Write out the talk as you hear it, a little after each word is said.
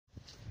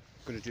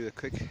Going to do a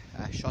quick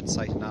shot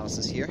sight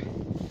analysis here.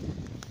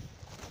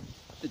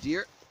 The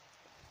deer.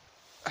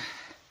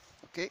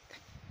 Okay.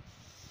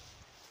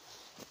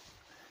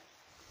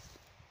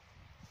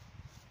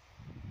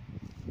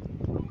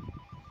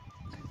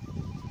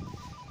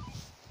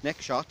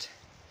 Next shot,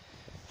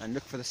 and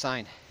look for the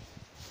sign.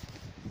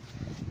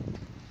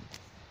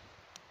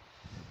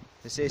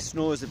 They say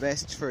snow is the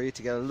best for you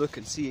to get a look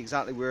and see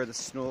exactly where the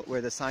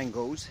sign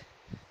goes.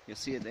 You'll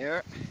see it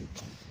there.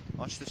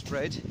 Watch the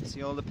spread.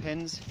 See all the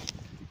pins.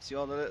 See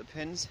all the little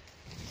pins.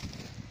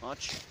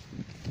 Watch.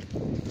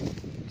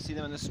 You see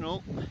them in the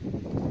snow.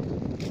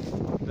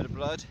 A bit of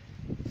blood.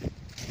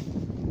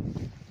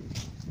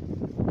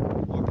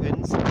 More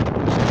pins.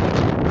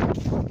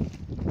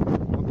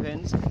 More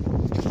pins. A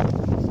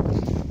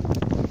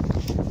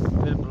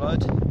bit of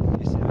blood.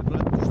 You see the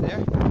blood just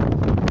there.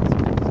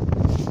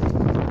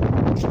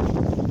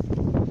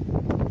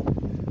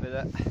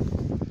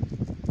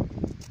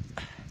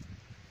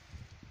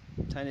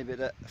 Tiny bit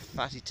of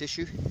fatty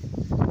tissue.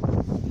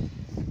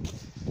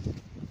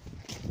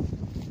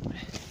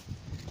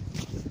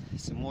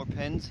 Some more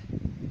pins.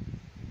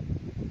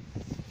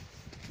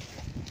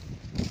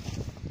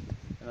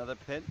 Another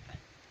pin.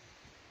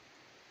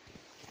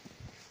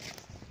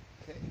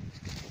 Okay.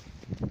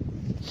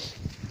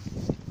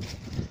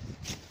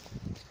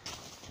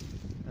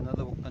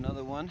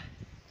 Another one.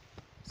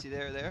 See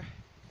there.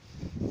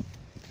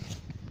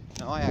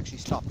 Now I actually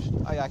stopped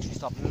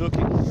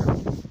looking here.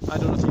 I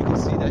don't know if you can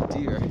see that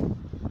deer.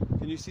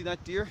 Can you see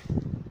that deer?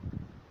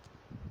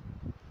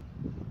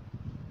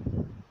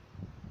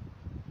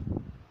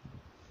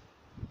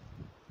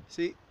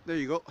 See, there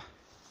you go.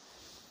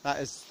 That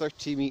is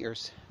 30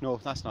 meters. No,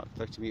 that's not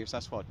 30 meters.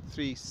 That's what?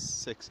 3,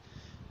 6,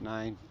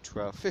 9,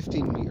 12,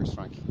 15 meters,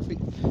 Frankie.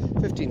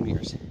 15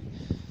 meters.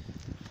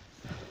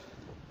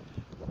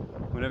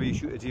 Whenever you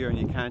shoot a deer and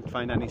you can't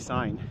find any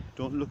sign,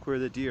 don't look where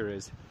the deer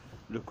is.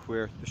 Look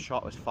where the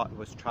shot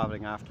was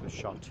traveling after the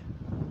shot.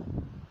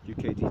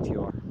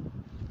 UKDTR.